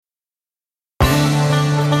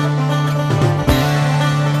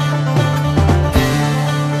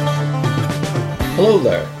Hello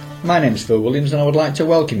there, my name's Phil Williams and I would like to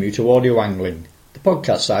welcome you to Audio Angling, the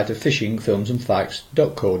podcast site of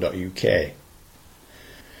fishingfilmsandfacts.co.uk.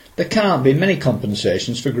 There can't be many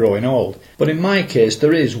compensations for growing old, but in my case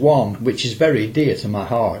there is one which is very dear to my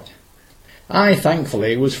heart. I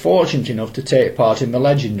thankfully was fortunate enough to take part in the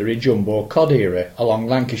legendary jumbo cod era along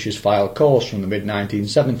Lancashire's Fylde coast from the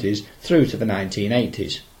mid-1970s through to the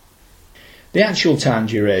 1980s. The actual time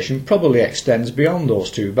duration probably extends beyond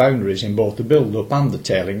those two boundaries in both the build-up and the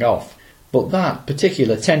tailing off, but that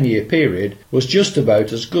particular 10-year period was just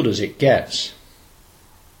about as good as it gets.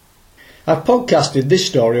 I've podcasted this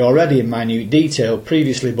story already in minute detail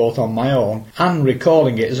previously both on my own and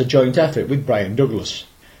recalling it as a joint effort with Brian Douglas.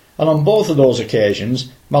 And on both of those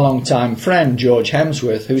occasions, my long-time friend George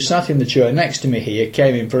Hemsworth, who sat in the chair next to me here,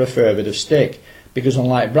 came in for a fair bit of stick, because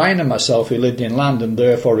unlike Brian and myself who lived inland and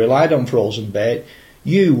therefore relied on frozen bait,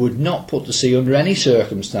 you would not put to sea under any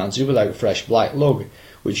circumstances without fresh black lug,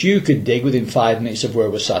 which you could dig within 5 minutes of where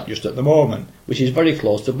we're sat just at the moment, which is very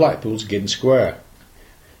close to Blackpool's Ginn Square.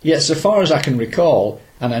 Yet so far as I can recall,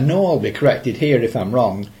 and I know I'll be corrected here if I'm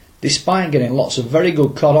wrong, despite getting lots of very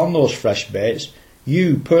good cod on those fresh baits,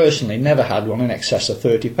 you personally never had one in excess of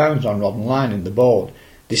 £30 on rod and line in the boat,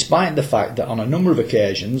 despite the fact that on a number of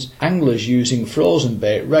occasions anglers using frozen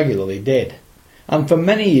bait regularly did. And for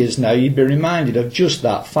many years now you'd be reminded of just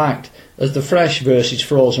that fact as the fresh versus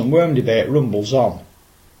frozen worm debate rumbles on.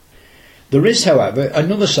 There is, however,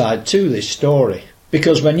 another side to this story,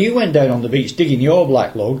 because when you went down on the beach digging your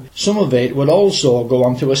black lug, some of it would also go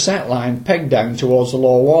onto a set line pegged down towards the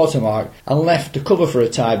low water mark and left to cover for a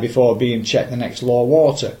tide before being checked the next low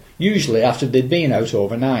water, usually after they'd been out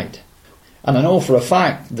overnight. And I know for a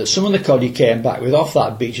fact that some of the cod you came back with off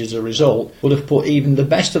that beach as a result would have put even the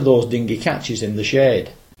best of those dinghy catches in the shade.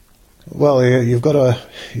 Well, you've got to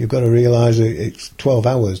realise it's 12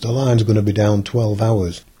 hours. The line's going to be down 12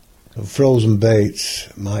 hours. Frozen baits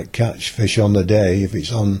might catch fish on the day if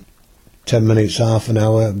it's on 10 minutes, half an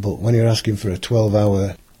hour, but when you're asking for a 12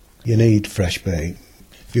 hour, you need fresh bait.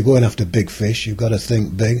 If you're going after big fish, you've got to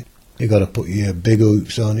think big. You've got to put your big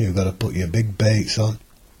hooks on, you've got to put your big baits on.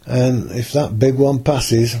 And if that big one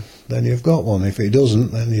passes, then you've got one. If it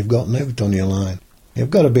doesn't, then you've got nout on your line. You've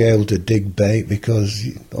got to be able to dig bait because,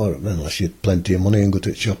 or unless you've plenty of money and go to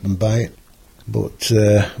the shop and buy it. But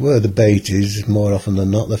where the bait is, more often than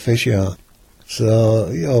not, the fish are. So,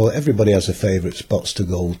 everybody has their favourite spots to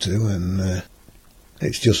go to, and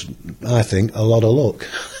it's just, I think, a lot of luck.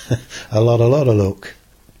 a lot of luck.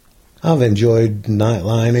 I've enjoyed night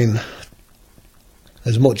lining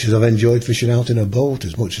as much as I've enjoyed fishing out in a boat,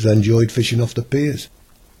 as much as I enjoyed fishing off the piers.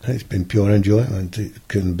 It's been pure enjoyment. It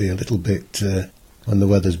can be a little bit when the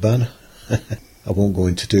weather's bad. I won't go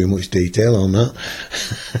into too much detail on that.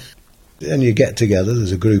 And you get together,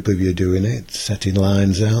 there's a group of you doing it, setting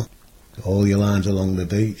lines out, all your lines along the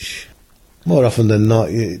beach. More often than not,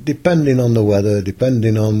 depending on the weather,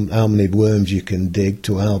 depending on how many worms you can dig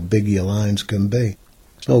to how big your lines can be.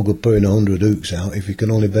 It's no good putting 100 hooks out if you can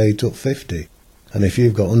only bait up 50. And if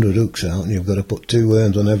you've got 100 hooks out and you've got to put 2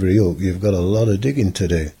 worms on every hook, you've got a lot of digging to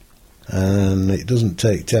do. And it doesn't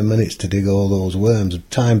take 10 minutes to dig all those worms.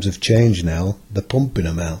 Times have changed now, they're pumping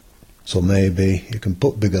them out. So maybe you can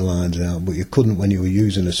put bigger lines out, but you couldn't when you were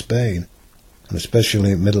using a spade. And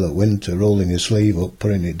especially in the middle of winter, rolling your sleeve up,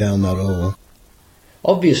 putting it down that hole.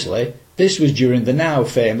 Obviously, this was during the now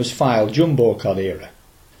famous Fylde jumbo cod era.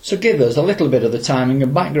 So give us a little bit of the timing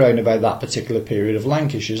and background about that particular period of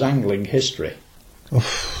Lancashire's angling history.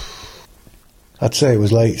 I'd say it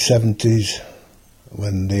was late 70s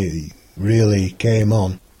when they really came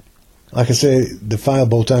on. Like I say, the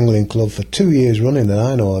Fireboat Angling Club for 2 years running that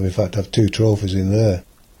I know of, in fact I have 2 trophies in there,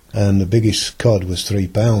 and the biggest cod was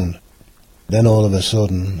 £3. Then all of a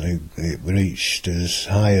sudden it reached as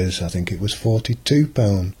high as, I think it was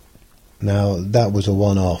 £42. Now that was a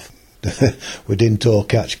one-off. We didn't all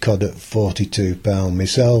catch cod at £42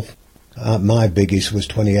 myself. My biggest was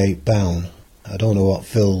 £28. I don't know what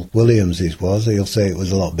Phil Williams's was. He'll say it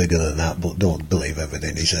was a lot bigger than that, but don't believe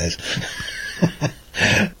everything he says.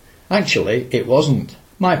 Actually, it wasn't.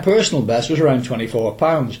 My personal best was around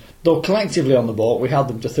 £24, though collectively on the boat we had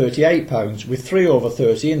them to £38, with 3 over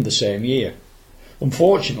 30 in the same year.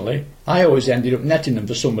 Unfortunately, I always ended up netting them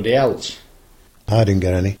for somebody else. I didn't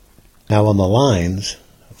get any. Now on the lines,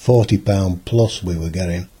 £40 plus we were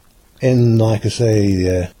getting. In, like I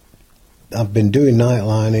say, I've been doing night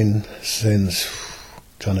lining since,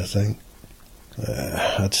 trying to think,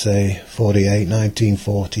 I'd say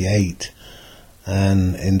 1948.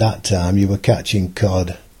 And in that time you were catching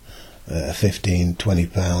cod £15,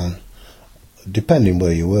 £20 depending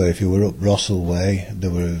where you were, if you were up Rossall way,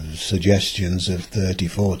 there were suggestions of 30,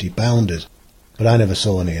 40 pounders, but I never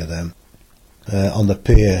saw any of them. On the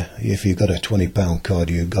pier, if you got a 20-pound cod,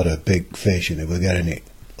 you got a big fish, and they were getting it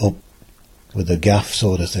up with a gaff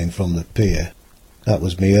sort of thing from the pier. That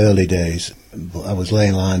was my early days, but I was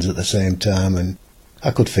laying lines at the same time, and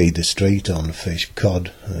I could feed the street on fish,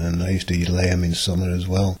 cod, and I used to lay them in summer as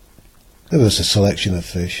well. There was a selection of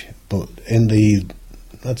fish, but in the,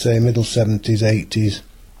 I'd say, middle 70s, 80s,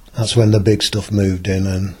 that's when the big stuff moved in,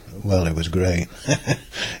 and, well, it was great. It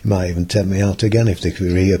might even tempt me out again if they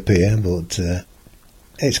could reappear, but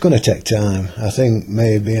it's going to take time. I think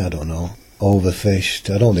maybe, I don't know,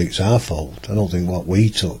 overfished. I don't think it's our fault. I don't think what we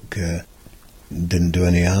took didn't do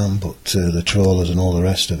any harm, but the trawlers and all the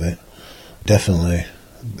rest of it, definitely.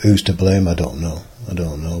 Who's to blame? I don't know.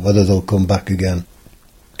 Whether they'll come back again,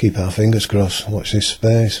 keep our fingers crossed, watch this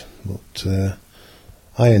space. But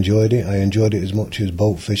I enjoyed it. I enjoyed it as much as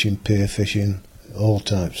boat fishing, pier fishing, all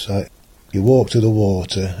types. You walk to the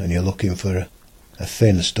water and you're looking for a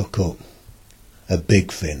fin stuck up, a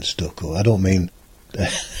big fin stuck up. I don't mean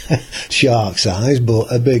shark size, but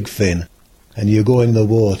a big fin. And you go in the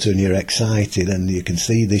water and you're excited and you can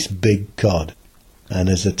see this big cod. And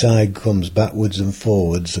as the tide comes backwards and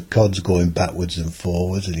forwards, the cod's going backwards and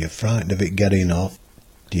forwards, and you're frightened of it getting off.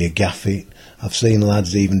 Do you gaff it? I've seen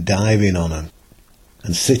lads even diving on them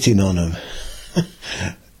and sitting on them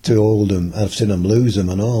to hold them. I've seen them lose them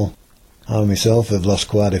and all. I myself have lost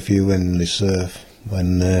quite a few in the surf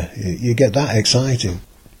when you get that exciting.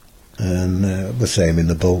 And we're the same in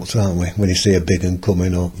the boats, aren't we? When you see a big one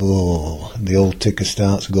coming up, oh, the old ticker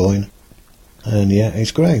starts going. And yeah,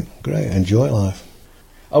 it's great, enjoy life.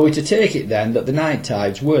 Are we to take it then that the night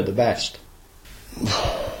tides were the best?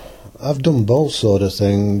 I've done both sort of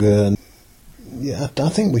thing. Yeah, I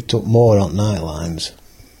think we took more on night lines.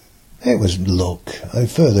 It was luck.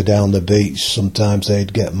 Further down the beach, sometimes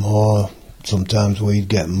they'd get more, sometimes we'd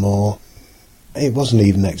get more. It wasn't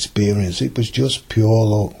even experience, it was just pure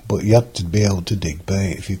luck, but you had to be able to dig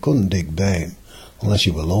bait. If you couldn't dig bait, unless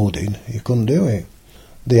you were loaded, you couldn't do it.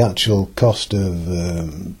 The actual cost of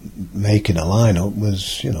making a line-up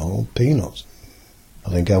was, peanuts. I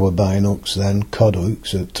think I was buying hooks then, cod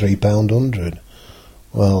hooks, at £3.100.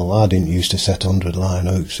 Well, I didn't used to set 100 line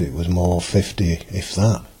hooks, it was more 50, if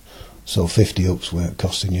that. So 50 hooks weren't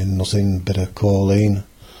costing you nothing, bit of choline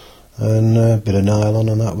and a bit of nylon,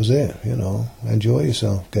 and that was it, enjoy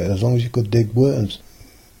yourself, get as long as you could dig worms.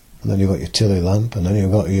 And then you got your tilly lamp, and then you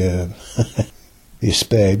got your your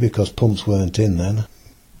spade, because pumps weren't in then,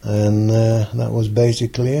 and that was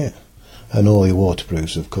basically it. And all your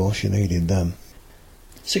waterproofs, of course, you needed them.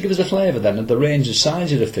 So give us a flavour then of the range of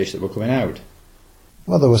sizes of fish that were coming out.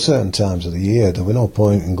 Well, there were certain times of the year, there were no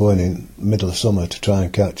point in going in the middle of summer to try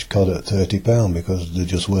and catch cod at £30 because there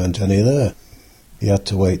just weren't any there. You had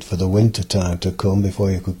to wait for the winter time to come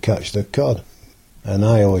before you could catch the cod. And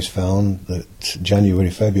I always found that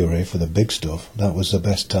January, February, for the big stuff, that was the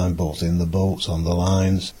best time, both in the boats, on the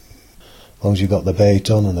lines. As long as you got the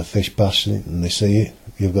bait on and the fish passing it and they see it,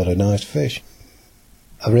 you've got a nice fish.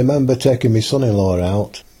 I remember taking my son-in-law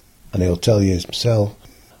out, and he'll tell you himself,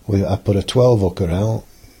 I put a 12 hooker out,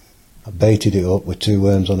 I baited it up with 2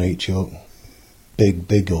 worms on each hook,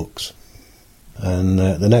 big hooks. And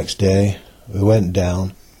the next day, we went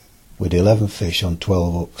down with 11 fish on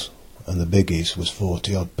 12 hooks, and the biggies was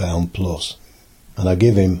 40-odd pound plus. And I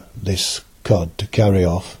give him this cod to carry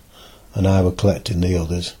off, and I were collecting the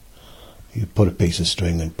others. You put a piece of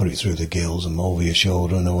string and put it through the gills and over your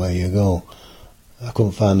shoulder, and away you go. I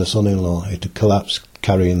couldn't find the son-in-law. He'd collapsed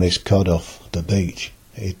carrying this cod off the beach.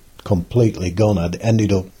 He'd completely gone. I'd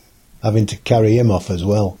ended up having to carry him off as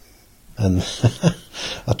well. And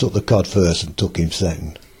I took the cod first and took him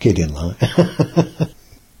second. Kidding like.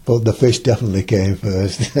 But the fish definitely came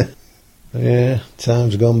first. Yeah,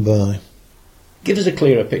 time's gone by. Give us a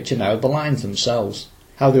clearer picture now of the lines themselves,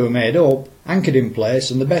 how they were made up, anchored in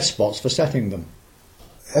place, and the best spots for setting them.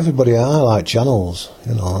 Everybody, I like channels,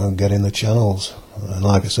 getting the channels. And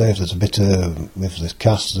like I say, if there's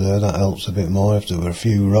cast there, that helps a bit more. If there were a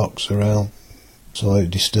few rocks around, so it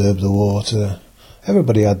disturbed the water.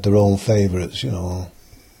 Everybody had their own favourites,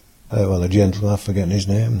 well, a gentleman, I'm forgetting his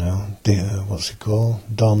name now. What's he called?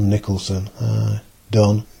 Don Nicholson.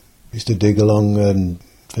 Don. Used to dig along and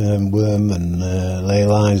worm and lay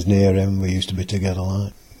lines near him. We used to be together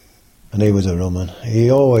like. And he was a rumman.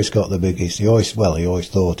 He always got the biggest. He always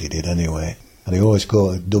thought he did anyway. And he always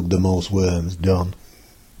dug the most worms, Don.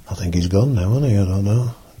 I think he's gone now, isn't he? I don't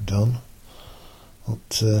know. Don.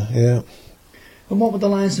 But, yeah. And what were the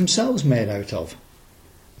lines themselves made out of?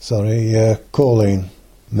 Sorry, choline.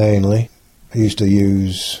 Mainly. I used to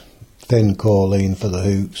use thin corline for the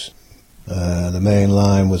hooks. The main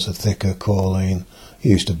line was a thicker corline. I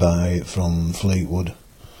used to buy it from Fleetwood.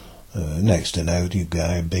 Next to now, you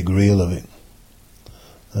get a big reel of it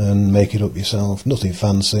and make it up yourself. Nothing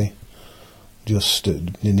fancy. Just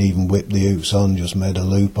didn't even whip the hooks on, just made a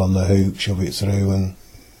loop on the hook, shove it through, and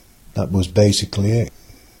that was basically it.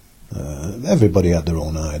 Everybody had their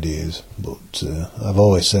own ideas, but I've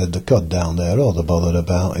always said the cod down there, all they're bothered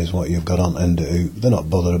about is what you've got on end of hook. They're not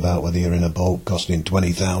bothered about whether you're in a boat costing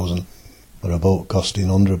 20,000 or a boat costing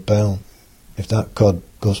 £100. If that cod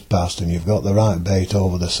goes past and you've got the right bait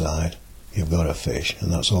over the side, you've got a fish,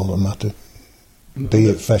 and that's all that matters. Be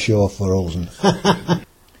it fresh or frozen.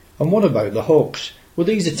 And what about the hooks? Were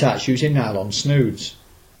these attached using nylon snoods?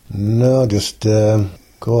 No, just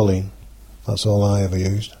corline. That's all I ever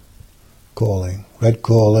used. Corline. Red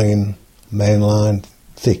corline, mainline,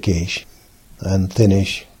 thickish, and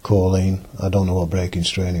thinnish corline. I don't know what breaking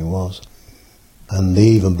strain it was. And they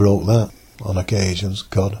even broke that on occasions,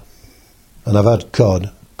 cod. And I've had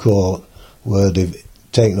cod caught where they've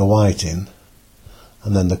taken a whiting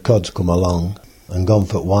and then the cod's come along and gone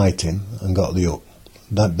for whiting and got the hook.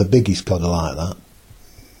 The biggest cod are like that.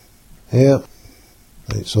 Yeah,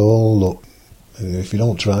 it's all luck. If you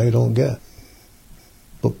don't try, you don't get.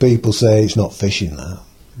 But people say it's not fishing that,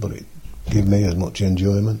 but it gives me as much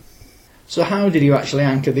enjoyment. So how did you actually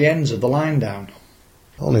anchor the ends of the line down?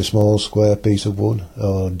 On a small square piece of wood.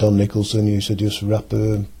 Or Don Nicholson used to just wrap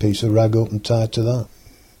a piece of rag up and tie it to that.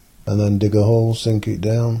 And then dig a hole, sink it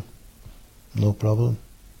down. No problem.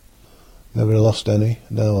 Never lost any.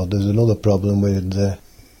 Now there's another problem with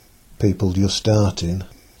people just starting.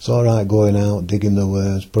 It's alright going out, digging the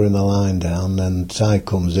worms, putting the line down, then the tide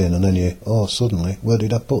comes in and then suddenly, where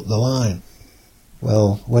did I put the line?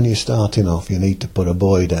 Well, when you're starting off you need to put a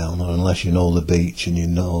buoy down, or unless you know the beach, and you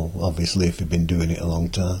know, obviously, if you've been doing it a long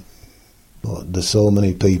time. But there's so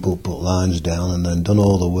many people put lines down and then done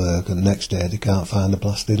all the work, and next day they can't find the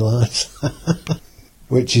blasted lines.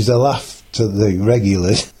 Which is a laugh to the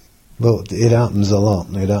regulars. But it happens a lot.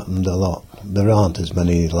 It happened a lot. There aren't as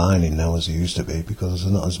many lining now as there used to be because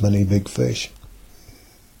there's not as many big fish.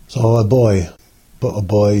 So put a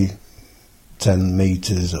buoy 10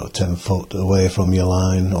 metres or 10 foot away from your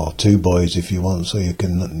line, or two buoys if you want, so you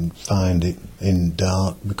can find it in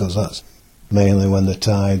dark, because that's mainly when the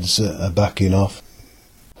tides are backing off.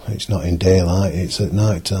 It's not in daylight, it's at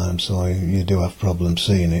night time, so you do have problems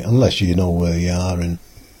seeing it, unless you know where you are. And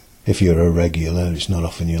if you're a regular, it's not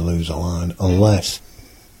often you lose a line, unless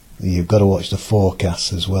you've got to watch the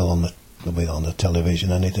forecasts as well on the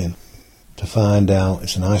television, anything, to find out.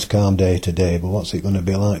 It's a nice calm day today, but what's it going to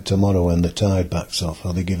be like tomorrow when the tide backs off?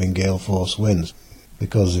 Are they giving gale force winds?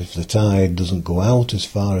 Because if the tide doesn't go out as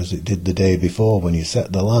far as it did the day before when you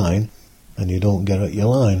set the line, and you don't get at your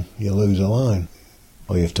line, you lose a line.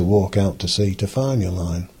 Or you have to walk out to sea to find your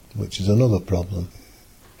line, which is another problem.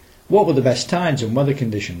 What were the best tides and weather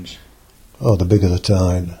conditions? Oh, the bigger the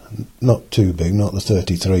tide. Not too big, not the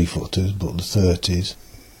 33 footers, but the 30s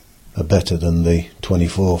are better than the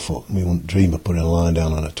 24 foot. We wouldn't dream of putting a line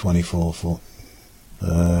down on a 24 foot.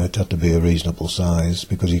 It had to be a reasonable size,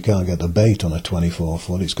 because you can't get the bait on a 24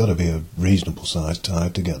 foot. It's got to be a reasonable size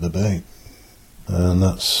tide to get the bait. And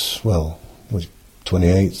that's,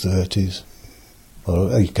 28, 30s.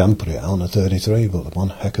 Or you can put it out on a 33, but one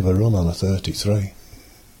heck of a run on a 33.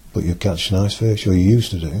 But you catch nice fish, or you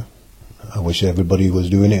used to do. I wish everybody was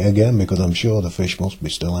doing it again, because I'm sure the fish must be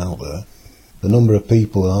still out there. The number of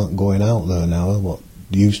people aren't going out there now, what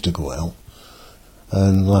used to go out.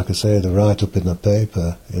 And like I say, they write up in the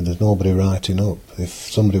paper, and there's nobody writing up. If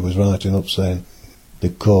somebody was writing up saying they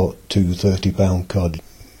caught 2 30-pound cod,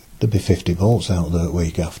 there'd be 50 boats out there the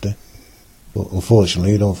week after. But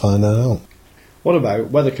unfortunately, you don't find that out. What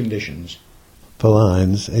about weather conditions? For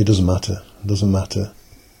lines, it doesn't matter. Doesn't matter.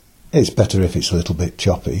 It's better if it's a little bit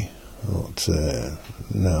choppy. But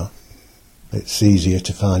no, it's easier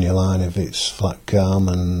to find your line if it's flat calm,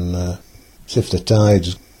 and if the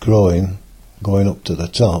tide's going up to the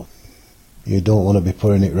top, you don't want to be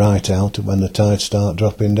putting it right out when the tides start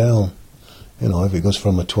dropping down. You know, if it goes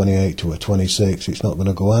from a 28 to a 26, it's not going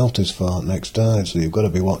to go out as far next tide, so you've got to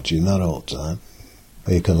be watching that all the time.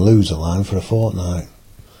 Or you can lose a line for a fortnight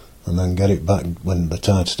and then get it back when the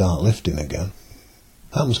tides start lifting again.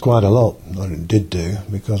 Happens quite a lot, or it did do,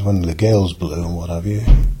 because when the gales blew and what have you,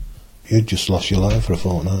 you'd just lost your line for a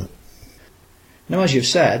fortnight. Now, as you've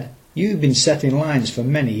said, you've been setting lines for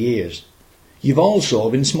many years. You've also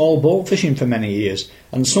been small boat fishing for many years,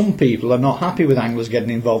 and some people are not happy with anglers getting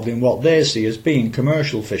involved in what they see as being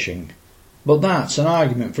commercial fishing. But that's an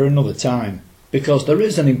argument for another time. because there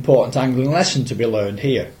is an important angling lesson to be learned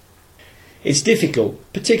here. It's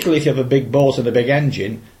difficult, particularly if you have a big boat and a big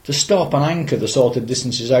engine, to stop and anchor the sort of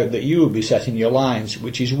distances out that you will be setting your lines,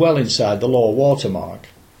 which is well inside the low water mark.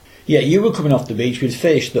 Yet you were coming off the beach with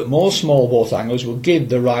fish that most small boat anglers will give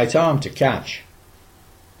the right arm to catch.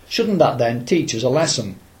 Shouldn't that then teach us a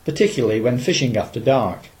lesson, particularly when fishing after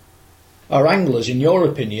dark? Are anglers, in your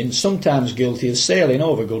opinion, sometimes guilty of sailing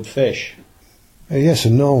over good fish? Yes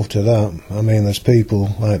and no to that. I mean, there's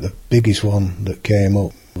people like the biggest one that came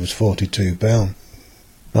up was 42 pound.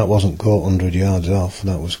 That wasn't caught 100 yards off,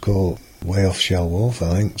 that was caught way off Shell Wharf,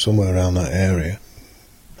 I think, somewhere around that area.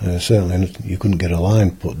 Certainly you couldn't get a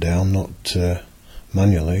line put down, not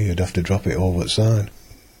manually, you'd have to drop it over the side.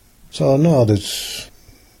 So no, there's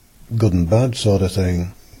good and bad sort of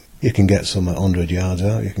thing. You can get some at 100 yards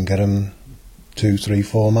out, you can get them 2, 3,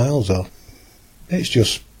 4 miles off. It's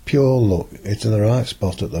just pure luck. It's in the right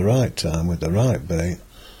spot at the right time with the right bait,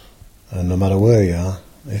 and no matter where you are,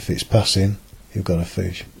 if it's passing, you've got a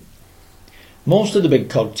fish. Most of the big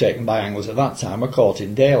cod taken by anglers at that time were caught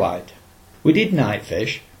in daylight. We did night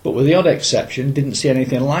fish, but with the odd exception didn't see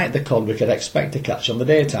anything like the cod we could expect to catch on the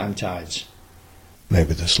daytime tides.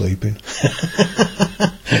 Maybe they're sleeping.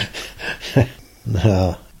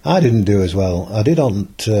 No, I didn't do as well. I did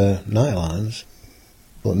on night lines,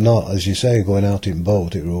 but not, as you say, going out in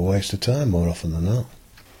boat. It was a waste of time more often than not.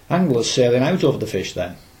 Anglers sailing out over the fish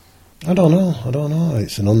then? I don't know.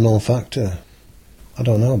 It's an unknown factor. I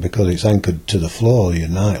don't know, because it's anchored to the floor, your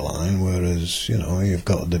night line, whereas, you've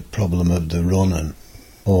got the problem of the run and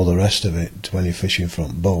all the rest of it when you're fishing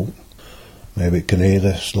from boat. Maybe it can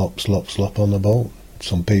either slop on the boat.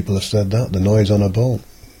 Some people have said that, the noise on a boat.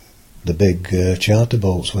 The big charter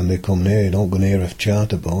boats, when they come near, you don't go near a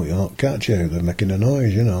charter boat, you don't catch it, they're making a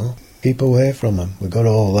noise, Keep away from them. We got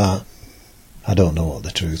all that. I don't know what the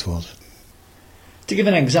truth was. To give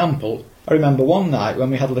an example, I remember one night when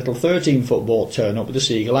we had a little 13-foot boat turn up with a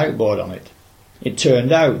Seagull outboard on it. It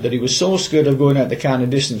turned out that he was so scared of going out the kind of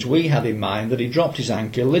distance we had in mind that he dropped his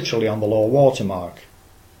anchor literally on the low water mark.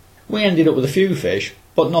 We ended up with a few fish,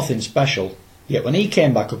 but nothing special. Yet when he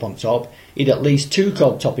came back up on top, he'd at least 2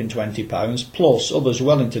 cod topping 20 pounds, plus others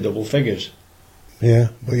well into double figures. Yeah,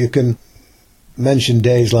 but you can mention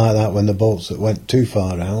days like that when the boats that went too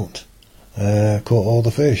far out caught all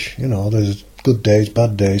the fish. There's good days,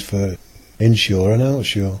 bad days for inshore and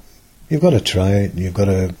outshore. You've got to try it, you've got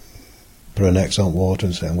to put an X on water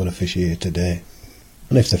and say, I'm going to fish here today.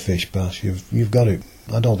 And if the fish pass, you've got it.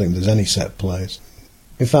 I don't think there's any set place.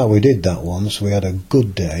 In fact, we did that once. We had a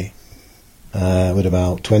good day with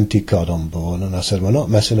about 20 cod on board, and I said, we're not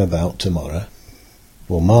messing about tomorrow.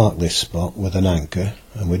 We'll mark this spot with an anchor,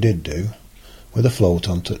 and we did do, with a float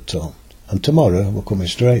on to the top. And tomorrow we're coming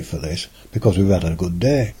straight for this, because we've had a good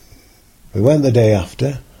day. We went the day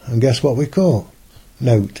after, and guess what we caught?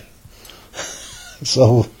 Note.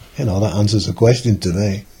 So, that answers the question to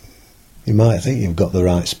me. You might think you've got the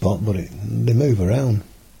right spot, but they move around.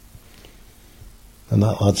 And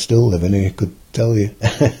that lad's still living here, could tell you.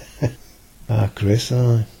 Chris,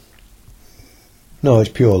 aye. No, it's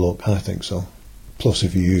pure luck, I think so. Plus,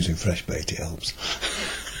 if you're using fresh bait, it helps.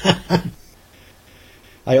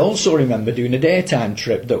 I also remember doing a daytime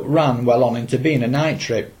trip that ran well on into being a night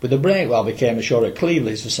trip, with a break while we came ashore at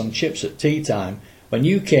Cleveleys for some chips at tea time, when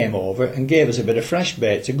you came over and gave us a bit of fresh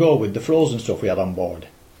bait to go with the frozen stuff we had on board.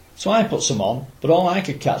 So I put some on, but all I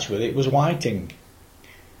could catch with it was whiting.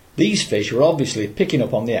 These fish were obviously picking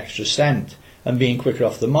up on the extra scent, and being quicker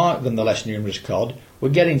off the mark than the less numerous cod, were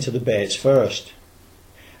getting to the baits first.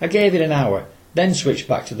 I gave it an hour, then switched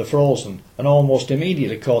back to the frozen, and almost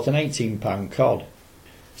immediately caught an 18-pound cod.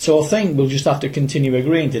 So I think we'll just have to continue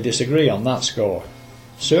agreeing to disagree on that score.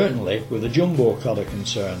 Certainly with the jumbo cod are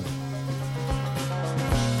concerned.